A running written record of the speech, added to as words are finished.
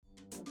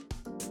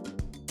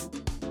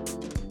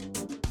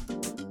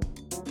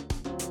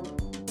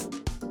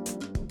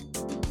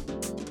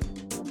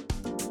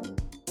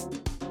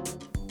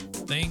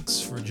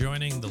Thanks for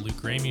joining the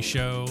Luke Ramey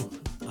Show.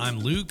 I'm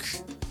Luke,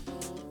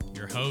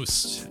 your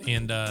host,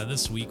 and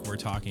this week we're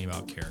talking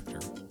about character.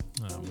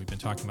 We've been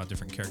talking about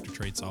different character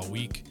traits all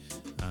week,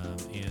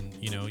 and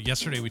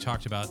yesterday we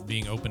talked about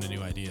being open to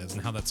new ideas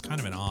and how that's kind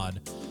of an odd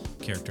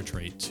character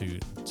trait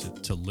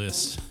to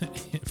list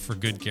for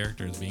good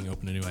characters, being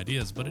open to new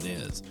ideas, but it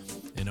is.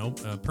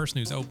 A person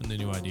who's open to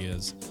new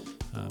ideas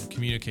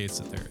communicates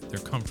that they're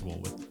comfortable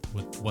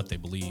with what they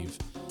believe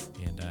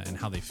and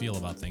how they feel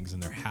about things,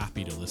 and they're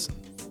happy to listen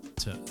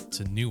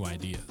to new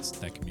ideas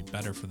that can be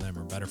better for them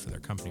or better for their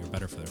company or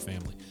better for their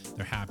family.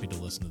 They're happy to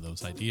listen to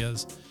those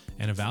ideas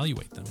and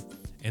evaluate them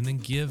and then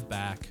give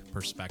back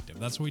perspective.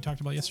 That's what we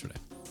talked about yesterday.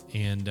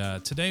 And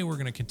today we're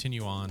going to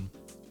continue on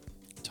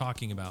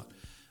talking about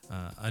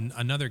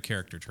another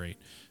character trait.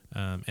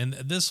 And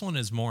this one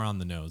is more on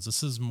the nose.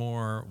 This is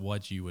more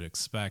what you would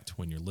expect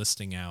when you're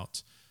listing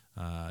out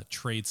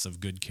traits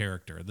of good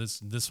character.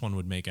 This one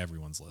would make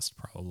everyone's list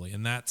probably,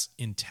 and that's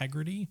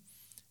integrity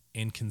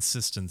and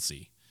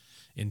consistency.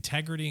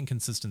 Integrity and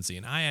consistency,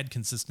 and I add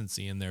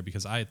consistency in there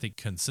because I think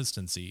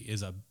consistency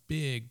is a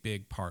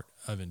big part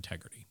of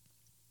integrity.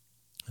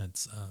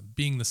 It's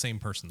being the same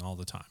person all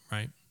the time,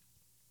 right?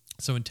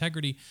 So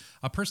integrity,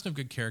 a person of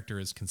good character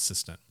is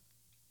consistent.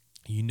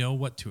 You know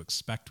what to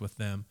expect with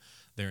them.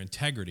 Their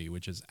integrity,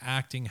 which is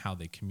acting how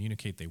they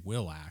communicate they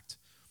will act,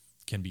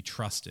 can be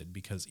trusted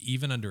because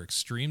even under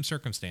extreme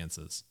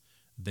circumstances,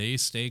 they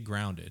stay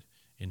grounded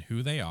in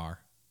who they are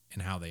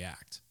and how they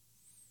act.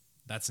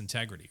 That's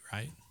integrity,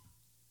 right?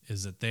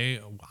 Is that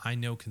I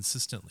know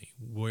consistently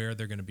where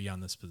they're going to be on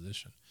this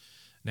position.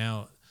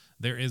 Now,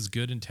 there is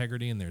good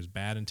integrity and there's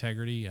bad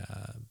integrity,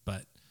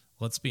 but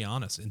let's be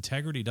honest,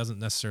 integrity doesn't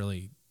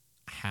necessarily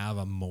have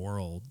a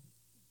moral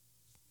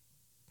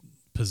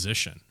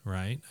position,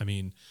 right? I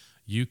mean,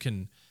 you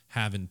can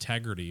have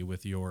integrity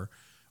with your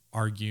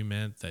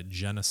argument that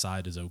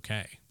genocide is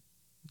okay.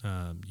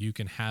 You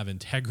can have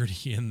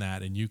integrity in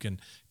that, and you can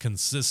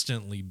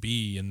consistently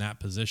be in that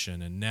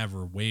position and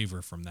never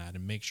waver from that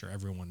and make sure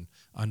everyone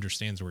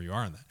understands where you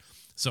are in that.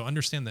 So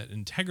understand that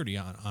integrity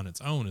on its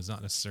own is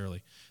not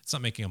necessarily, it's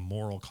not making a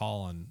moral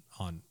call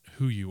on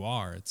who you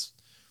are.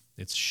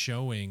 It's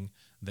showing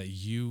that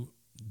you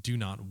do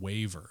not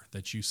waver,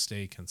 that you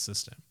stay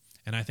consistent.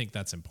 And I think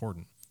that's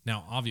important.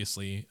 Now,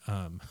 obviously,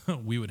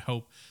 we would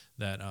hope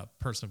that a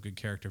person of good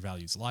character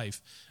values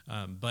life,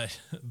 but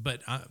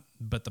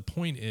the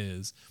point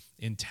is,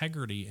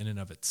 integrity in and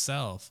of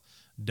itself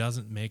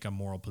doesn't make a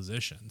moral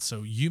position.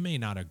 So you may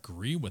not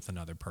agree with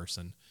another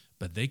person,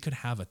 but they could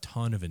have a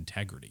ton of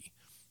integrity.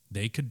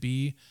 They could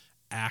be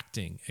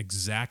acting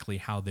exactly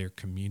how they're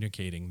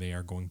communicating they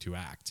are going to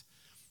act,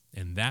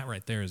 and that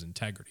right there is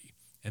integrity,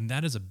 and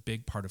that is a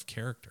big part of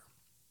character.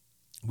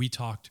 We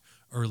talked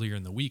earlier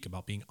in the week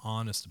about being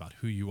honest about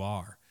who you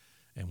are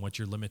and what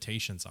your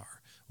limitations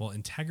are. Well,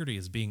 integrity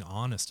is being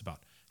honest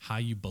about how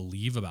you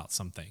believe about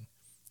something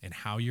and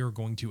how you're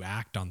going to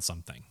act on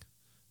something.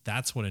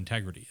 That's what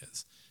integrity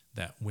is.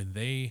 That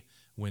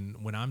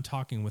when I'm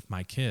talking with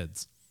my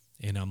kids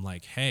and I'm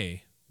like,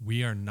 hey,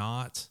 we are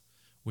not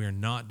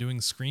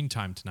doing screen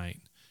time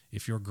tonight.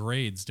 If your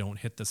grades don't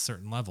hit this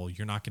certain level,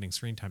 you're not getting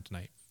screen time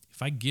tonight.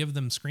 If I give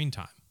them screen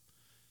time,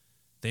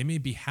 they may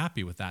be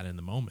happy with that in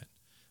the moment.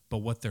 But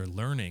what they're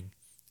learning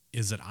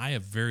is that I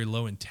have very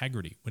low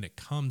integrity when it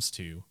comes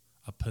to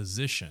a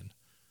position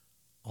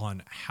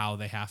on how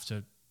they have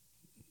to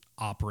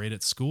operate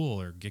at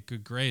school or get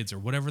good grades or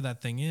whatever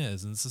that thing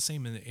is. And it's the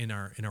same in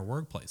our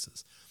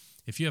workplaces.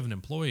 If you have an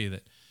employee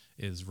that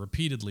is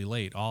repeatedly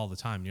late all the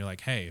time, and you're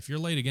like, hey, if you're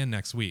late again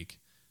next week,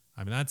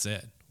 I mean, that's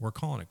it. We're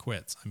calling it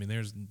quits. I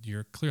mean,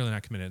 you're clearly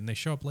not committed. And they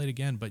show up late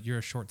again, but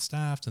you're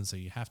short-staffed, and so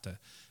you have to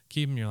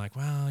keep them. You're like,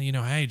 well,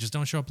 hey, just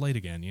don't show up late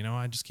again.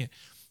 I just can't.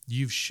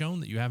 You've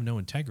shown that you have no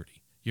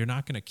integrity. You're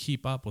not going to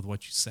keep up with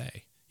what you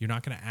say. You're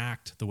not going to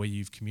act the way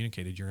you've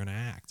communicated you're going to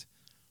act.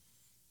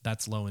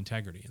 That's low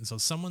integrity. And so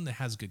someone that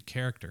has good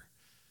character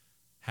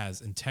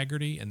has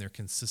integrity, and they're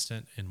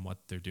consistent in what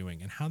they're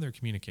doing and how they're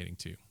communicating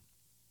too.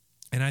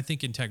 And I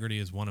think integrity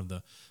is one of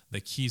the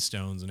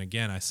keystones. And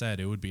again, I said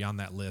it would be on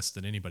that list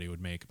that anybody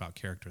would make about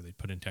character. They'd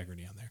put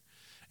integrity on there.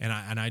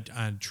 And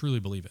I truly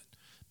believe it,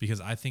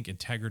 because I think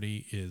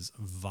integrity is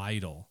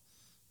vital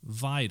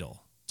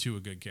to a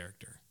good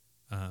character.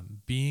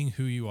 Being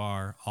who you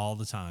are all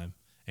the time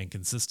and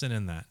consistent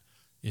in that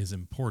is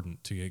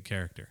important to good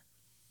character.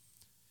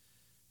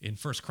 In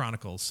 1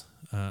 Chronicles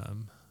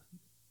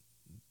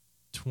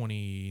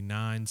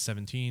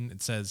 29:17,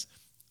 it says,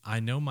 I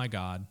know, my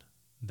God,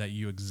 that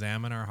you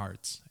examine our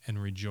hearts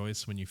and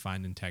rejoice when you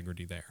find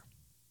integrity there.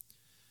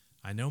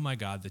 I know, my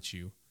God, that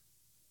you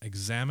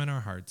examine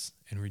our hearts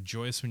and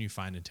rejoice when you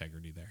find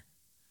integrity there.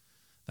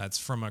 That's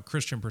from a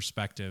Christian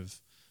perspective,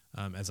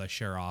 as I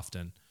share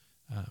often.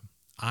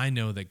 I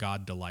know that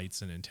God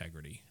delights in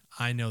integrity.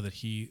 I know that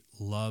he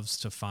loves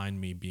to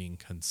find me being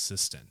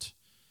consistent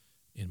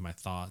in my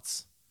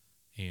thoughts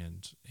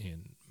and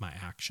in my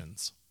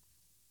actions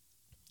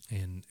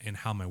and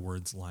how my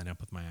words line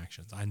up with my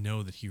actions. I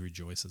know that he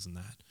rejoices in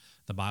that.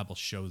 The Bible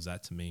shows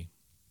that to me.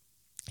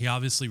 He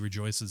obviously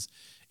rejoices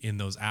in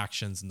those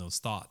actions and those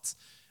thoughts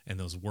and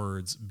those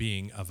words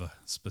being of a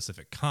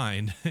specific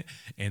kind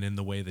and in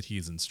the way that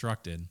he's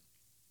instructed.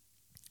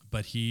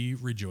 But he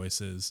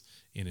rejoices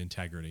in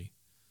integrity.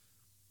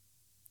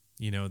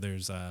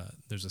 There's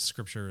a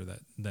scripture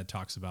that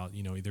talks about,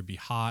 either be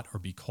hot or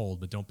be cold,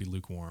 but don't be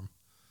lukewarm.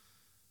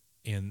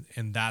 And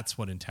that's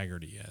what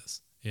integrity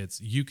is.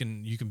 It's you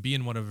can be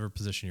in whatever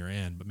position you're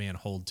in, but man,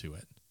 hold to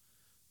it.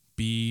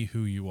 Be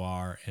who you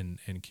are and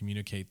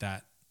communicate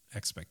that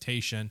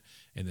expectation,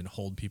 and then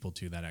hold people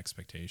to that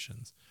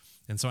expectations.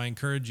 And so I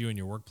encourage you in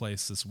your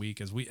workplace this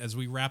week, as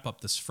we wrap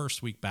up this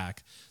first week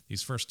back,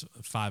 these first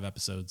 5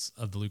 episodes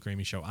of the Luke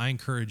Ramey Show, I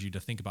encourage you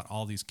to think about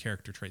all these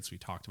character traits we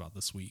talked about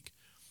this week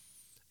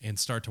and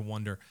start to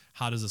wonder,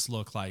 how does this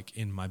look like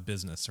in my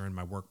business or in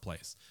my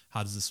workplace?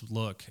 How does this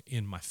look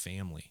in my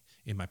family,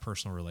 in my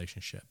personal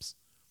relationships?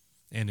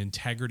 And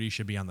integrity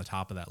should be on the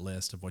top of that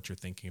list of what you're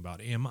thinking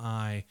about. Am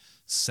I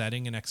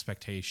setting an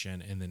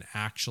expectation and then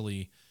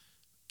actually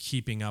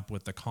keeping up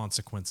with the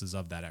consequences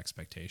of that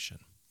expectation?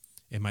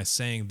 Am I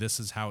saying this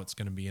is how it's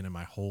going to be, and am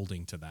I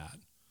holding to that?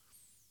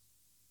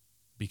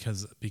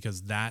 Because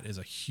that is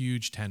a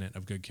huge tenet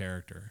of good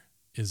character,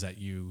 is that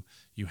you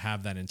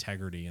have that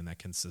integrity and that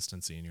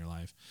consistency in your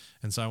life.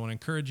 And so I want to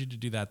encourage you to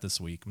do that this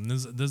week. And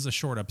this is a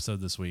short episode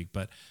this week,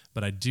 but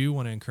I do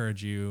want to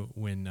encourage you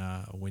when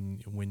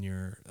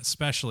you're,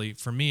 especially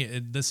for me,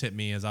 this hit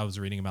me as I was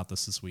reading about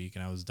this week,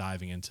 and I was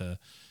diving into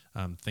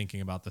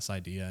thinking about this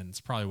idea, and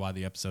it's probably why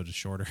the episode is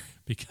shorter,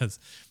 because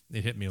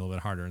it hit me a little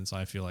bit harder, and so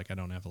I feel like I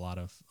don't have a lot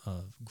of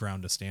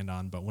ground to stand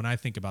on. But when I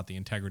think about the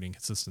integrity and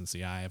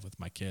consistency I have with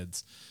my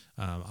kids,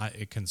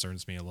 it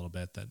concerns me a little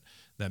bit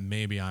that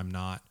maybe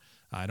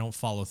I don't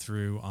follow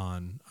through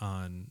on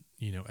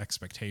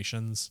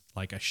expectations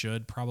like I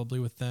should probably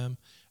with them.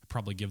 I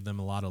probably give them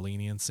a lot of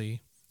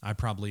leniency. I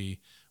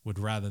probably would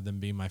rather them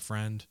be my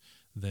friend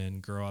than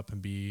grow up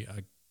and be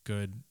a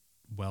good,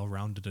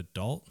 well-rounded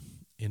adult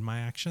in my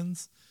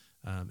actions.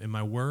 In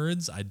my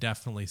words, I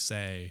definitely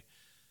say,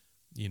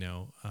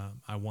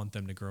 I want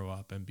them to grow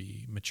up and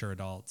be mature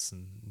adults,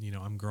 and,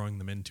 I'm growing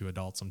them into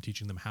adults. I'm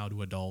teaching them how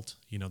to adult.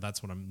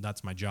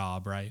 That's my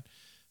job, right?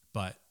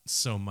 But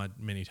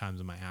many times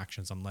in my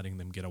actions, I'm letting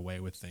them get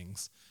away with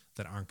things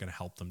that aren't going to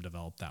help them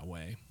develop that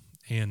way.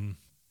 And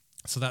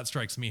so that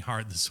strikes me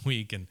hard this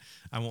week, and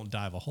I won't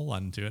dive a whole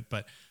lot into it,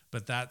 but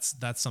that's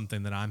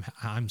something that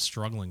I'm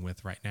struggling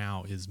with right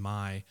now, is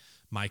my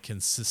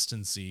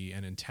consistency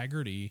and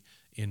integrity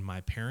in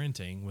my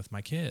parenting with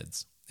my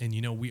kids. And,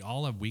 we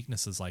all have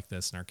weaknesses like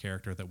this in our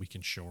character that we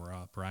can shore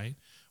up, right?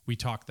 We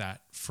talked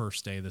that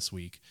first day this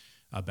week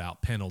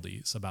about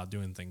penalties, about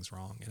doing things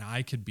wrong. And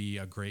I could be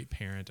a great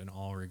parent in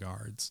all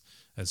regards,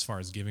 as far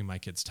as giving my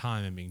kids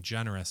time and being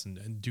generous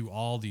and do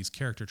all these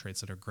character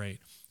traits that are great.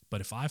 But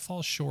if I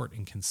fall short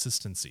in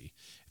consistency,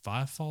 if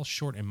I fall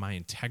short in my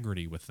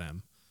integrity with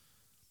them,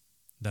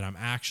 that I'm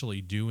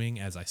actually doing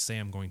as I say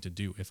I'm going to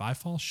do, if I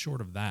fall short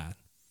of that,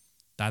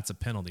 that's a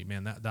penalty.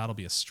 Man, that'll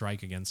be a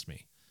strike against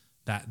me.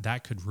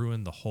 That could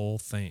ruin the whole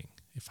thing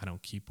if I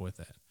don't keep with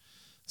it.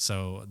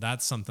 So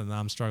that's something that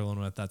I'm struggling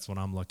with. That's what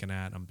I'm looking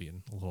at. I'm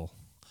being a little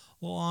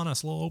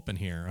honest, a little open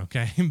here,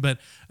 okay? But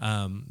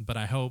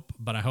I hope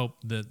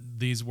that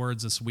these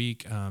words this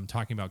week,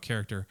 talking about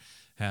character,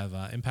 have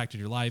impacted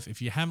your life.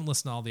 If you haven't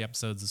listened to all the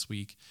episodes this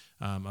week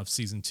of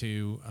season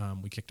 2,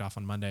 we kicked off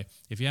on Monday.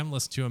 If you haven't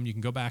listened to them, you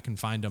can go back and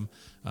find them.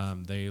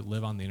 They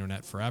live on the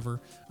internet forever.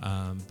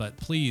 But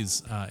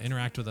please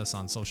interact with us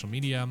on social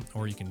media,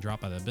 or you can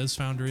drop by the Biz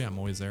Foundry. I'm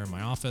always there in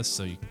my office,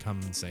 so you can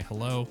come and say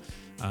hello.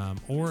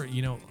 Or,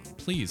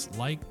 please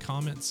like,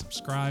 comment,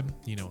 subscribe,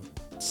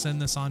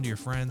 send this on to your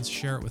friends,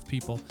 share it with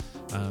people.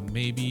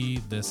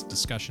 Maybe this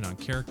discussion on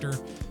character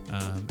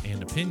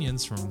and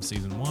opinions from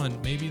season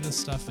 1, maybe this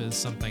stuff is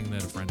something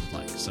that a friend would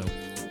like. So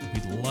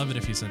we'd love it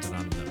if you sent it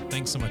on to them.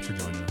 Thanks so much for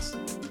joining us.